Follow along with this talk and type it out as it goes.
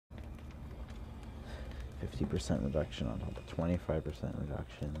50% reduction on top of 25%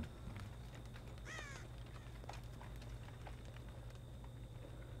 reduction.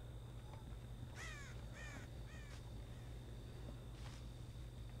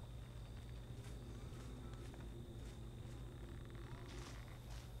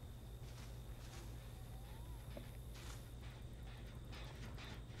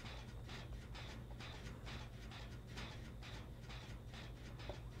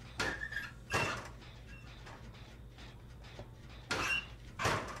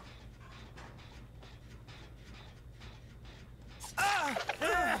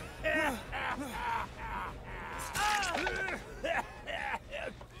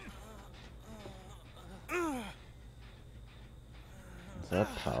 Is that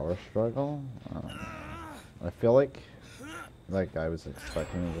a power struggle? I feel like I was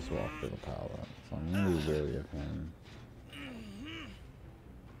expecting to just walk through the power, so I'm gonna be wary of him.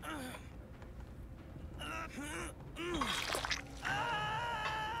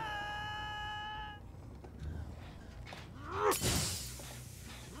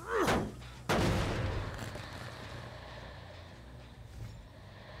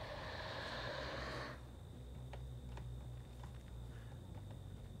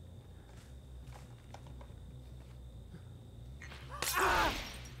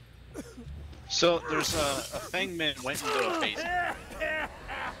 So there's a Fangman went into a basement.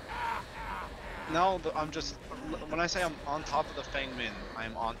 Now I'm just, when I say I'm on top of the Fangman,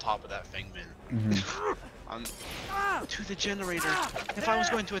 I'm on top of that Fangman. Mm-hmm. I'm to the generator. If I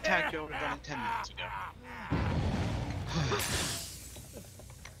was going to attack you, I would have done it 10 minutes ago.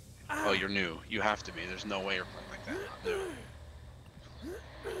 Oh, you're new. You have to be. There's no way you're playing like that. Not new.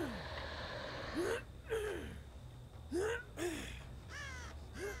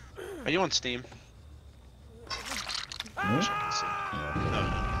 Are you on Steam? Me? Yeah.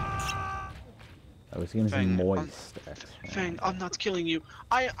 I was gonna say moist. Fang, I'm not killing you.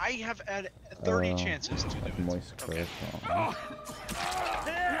 I have had 30 chances to do it. Moist okay. I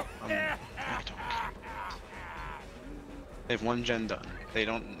don't care. They have one gen done. They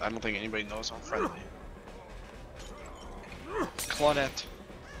don't. I don't think anybody knows I'm friendly. Claudette.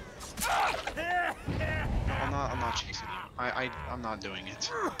 I'm not chasing you. I'm not doing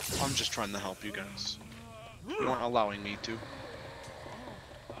it. I'm just trying to help you guys. You aren't allowing me to.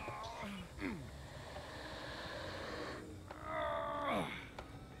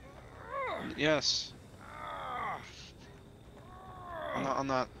 Yes. I'm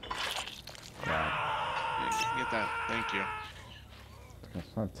not. Get that. Thank you.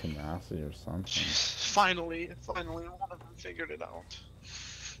 That's not tenacity or something. Jeez, finally, one of them figured it out.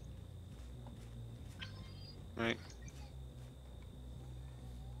 Right.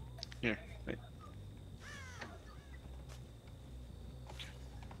 Here, wait.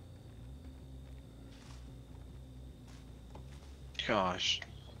 Gosh.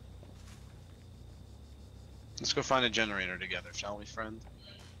 Let's go find a generator together, shall we, friend?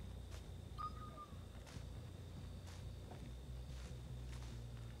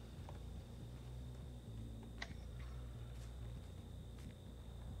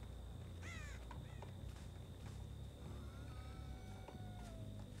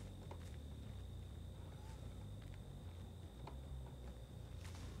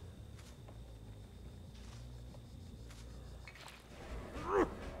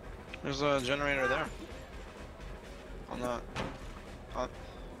 There's a generator there. I'm not.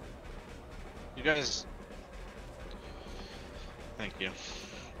 You guys. Thank you.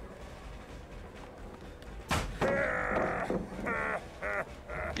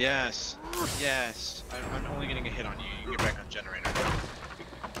 Yes. Yes. I'm only getting a hit on you. You can get back on generator.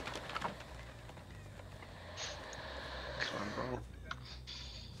 Come on, bro.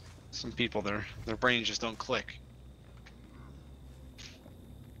 Some people, their brains just don't click.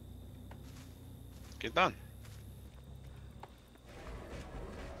 Get done.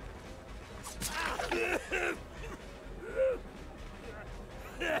 I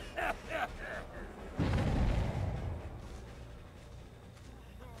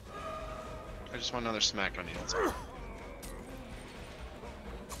just want another smack on you. That's all.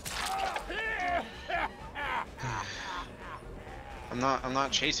 I'm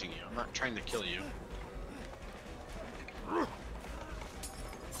not chasing you. I'm not trying to kill you.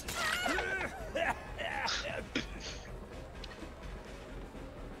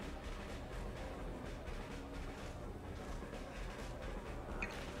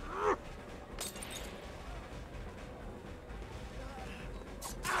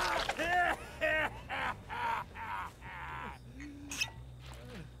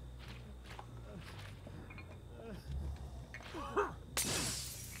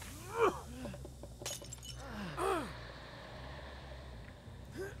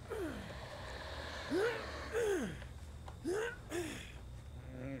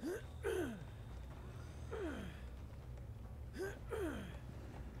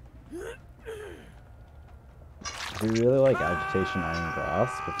 If you really like Agitation Iron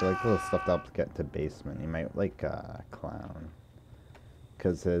Grasp, if you like the stuff that helps get to basement, you might like Clown.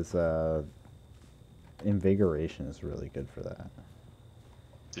 Because his Invigoration is really good for that.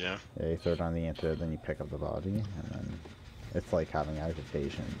 Yeah. Yeah, you throw it on the antidote, then you pick up the body, and then it's like having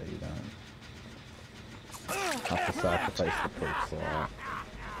Agitation, but you don't have to sacrifice the perk slot.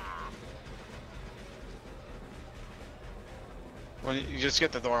 Well, you just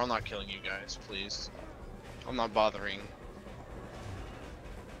get the door. I'm not killing you guys, please. I'm not bothering.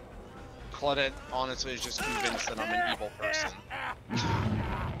 Claudette, honestly, is just convinced that I'm an evil person.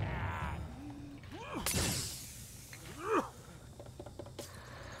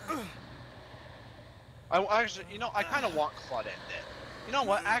 I actually, you know, I kind of want Claudette dead. You know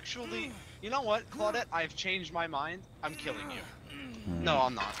what? Actually, you know what, Claudette? I've changed my mind. I'm killing you. No,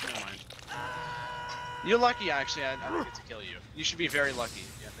 I'm not. Never mind. You're lucky, actually. I don't get to kill you. You should be very lucky.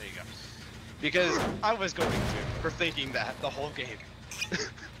 Yeah, there you go. Because I was going to for thinking that the whole game.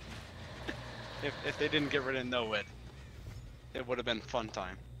 if they didn't get rid of No It, it would have been fun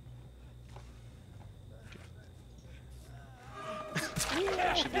time.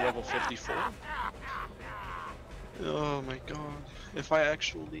 I should be level 54. Oh my god. If I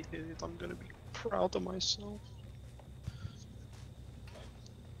actually hit it, I'm gonna be proud of myself.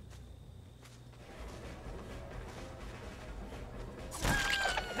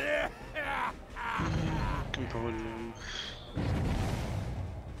 Component.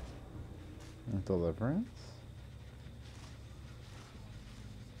 Deliverance?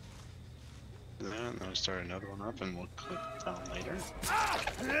 Then I'll start another one up and we'll click down later.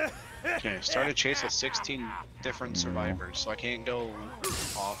 Okay, start a chase with 16 different survivors, so I can't go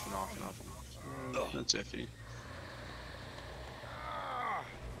off and off and off and off. That's iffy.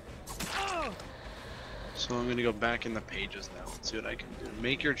 So I'm gonna go back in the pages now and see what I can do.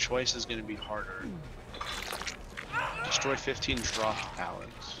 Make your choice is gonna be harder. Destroy 15 dropped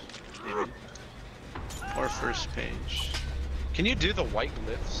pallets, maybe. Or first page. Can you do the white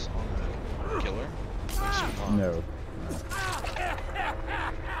glyphs on the killer? No.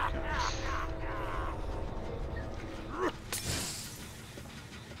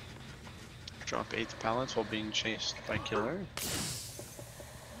 Drop 8 pallets while being chased by killer.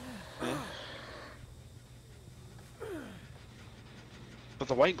 Yeah. But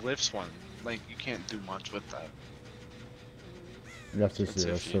the white glyphs one, like, you can't do much with that. You have to see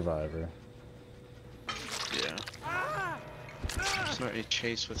a survivor. Yeah. So a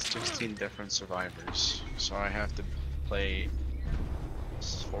chase with 16 different survivors. So I have to play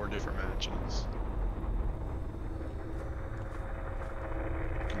 4 different matches.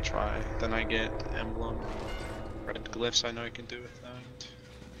 I can try. Then I get emblem. Red glyphs I know I can do with that.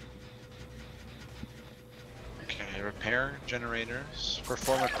 Okay, repair generators.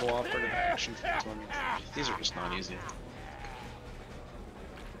 Perform a cooperative action for 20. These are just not easy.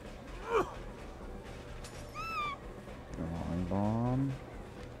 Long bomb.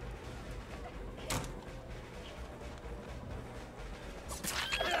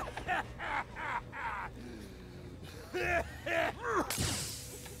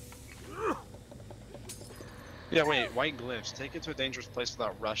 Yeah, wait, white glyphs. Take it to a dangerous place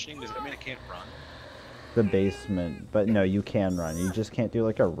without rushing. Does that mean I can't run? The basement, but no, you can run. You just can't do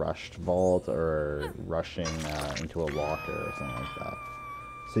like a rushed vault or rushing into a locker or something like that.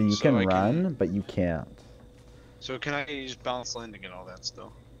 So you can run, but you can't. So can I use balance landing and all that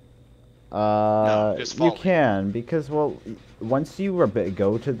still? No, you can, because, well, once you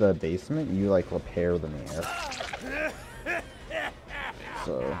go to the basement, you, like, repair the mirror.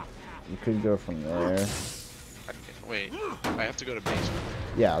 So, you could go from there. Wait, I have to go to basement?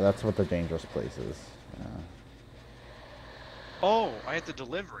 Yeah, that's what the dangerous place is. Yeah. Oh, I have to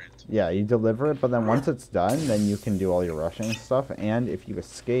deliver it. Yeah, you deliver it, but then once it's done, then you can do all your rushing stuff, and if you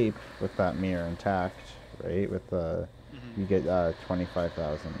escape with that mirror intact, right, with the... You get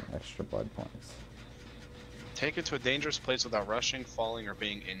 25,000 extra blood points. Take it to a dangerous place without rushing, falling, or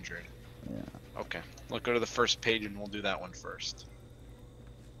being injured. Yeah. Okay, let's go to the first page and we'll do that one first.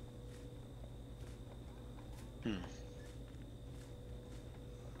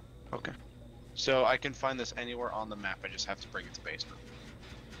 Okay. So I can find this anywhere on the map, I just have to bring it to basement.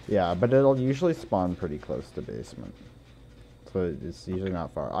 Yeah, but it'll usually spawn pretty close to basement. So it's usually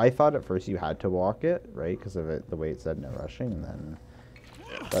not far. I thought at first you had to walk it, right? Because of it, the way it said no rushing, and then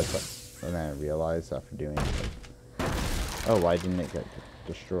and then I realized after doing it, like, oh, why didn't it get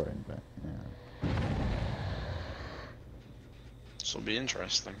destroyed? But yeah, this will be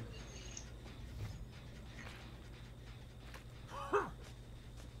interesting.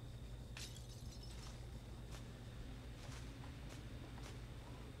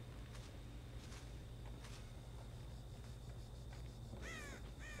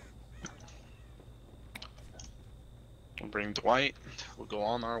 bring Dwight. We'll go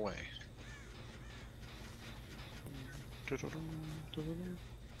on our way.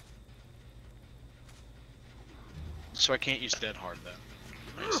 So I can't use Dead Hard then.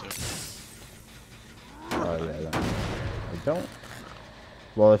 Right, so. Oh yeah, I don't.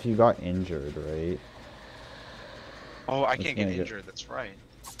 Well, if you got injured, right? Oh, I can't get injured. That's right.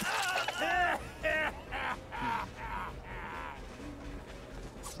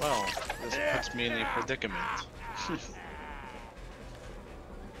 Well, this puts me in a predicament.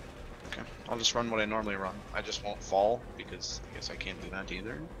 Okay, I'll just run what I normally run. I just won't fall because I guess I can't do that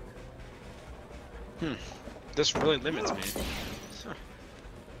either. This really limits me. Huh.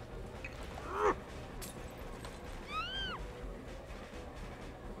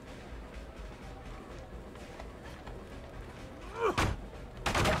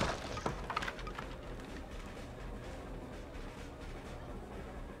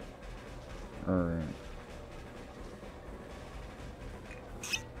 Alright.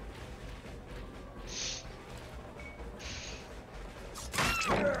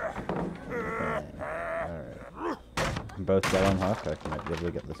 Both dead on Huck. I might be able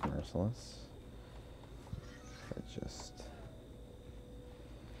to get this merciless. But just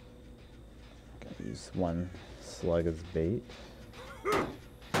gonna use one slug as bait. I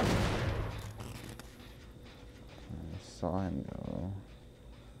saw him go.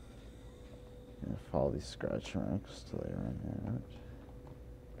 Gonna follow these scratch marks till they run out.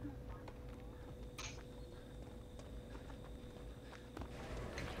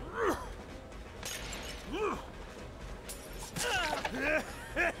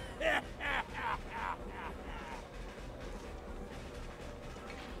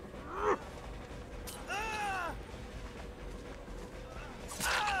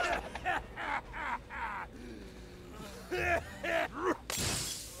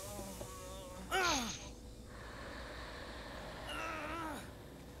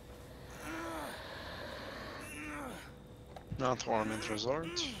 Not Torment Resort.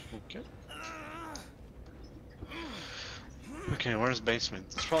 Okay. Okay, where's basement?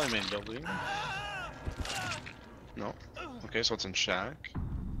 It's probably main building. No. Okay, so it's in Shack.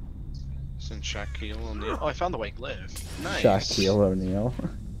 It's in Shaquille O'Neal. Oh, I found the white glyph. Nice. Shaquille O'Neal.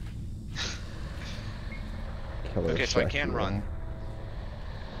 Okay, so I can run.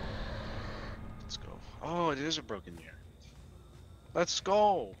 Let's go. Oh, it is a broken year. Let's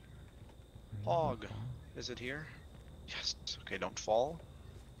go. Hog. Is it here? Yes. Okay, don't fall.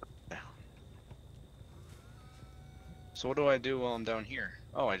 Down. So what do I do while I'm down here?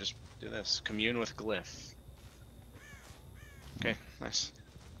 Oh, I just do this. Commune with glyph. Okay, nice.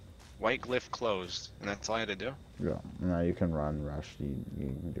 White glyph closed, and that's all I had to do? Yeah. Now you can run, rush, you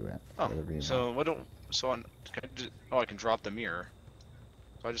can do it. Oh, so what do... So on... Can I just, oh, I can drop the mirror.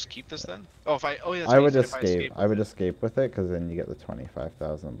 So I just keep this then? Oh, if I... Oh, yeah, I would escape. I would escape with it, because then you get the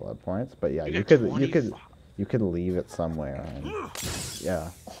 25,000 blood points. But yeah, you could leave it somewhere. And, yeah.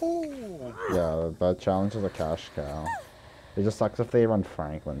 Oh. Yeah, that challenge is a cash cow. It just sucks if they run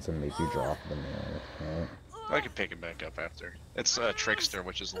Franklin's and make you drop the mirror, right? I can pick it back up after. It's a trickster,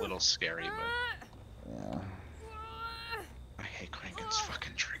 which is a little scary, but... Yeah. I hate going against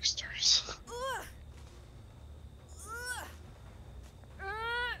fucking tricksters.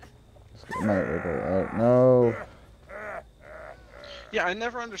 No. Yeah, I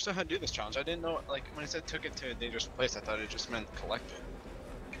never understood how to do this challenge. I didn't know, like, when I said took it to a dangerous place, I thought it just meant collect it.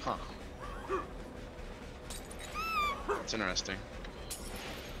 Huh. That's interesting.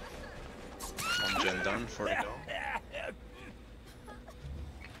 One gen done, 4 to go.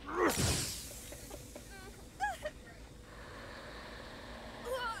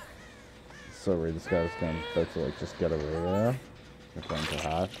 So weird, this guy's about to like just get away there. We're going to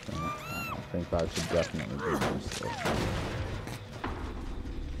hatch. I think that should definitely be useful.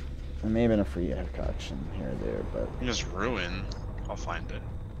 There may have been a free heck action here or there, but... Just ruin. I'll find it.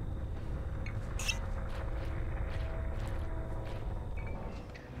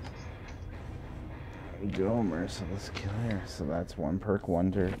 There we go, Merciless Killer. So that's one perk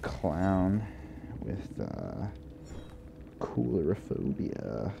wonder clown with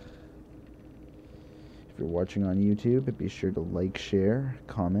Coulrophobia. If you're watching on YouTube, be sure to like, share,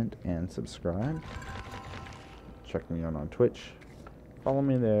 comment, and subscribe. Check me out on Twitch. Follow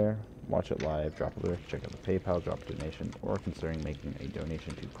me there. Watch it live. Drop a link. Check out the PayPal. Drop a donation. Or considering making a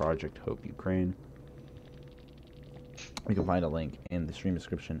donation to Project Hope Ukraine. You can find a link in the stream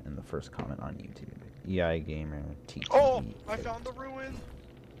description and the first comment on YouTube. EI Gamer TTV. Oh! I found the ruin!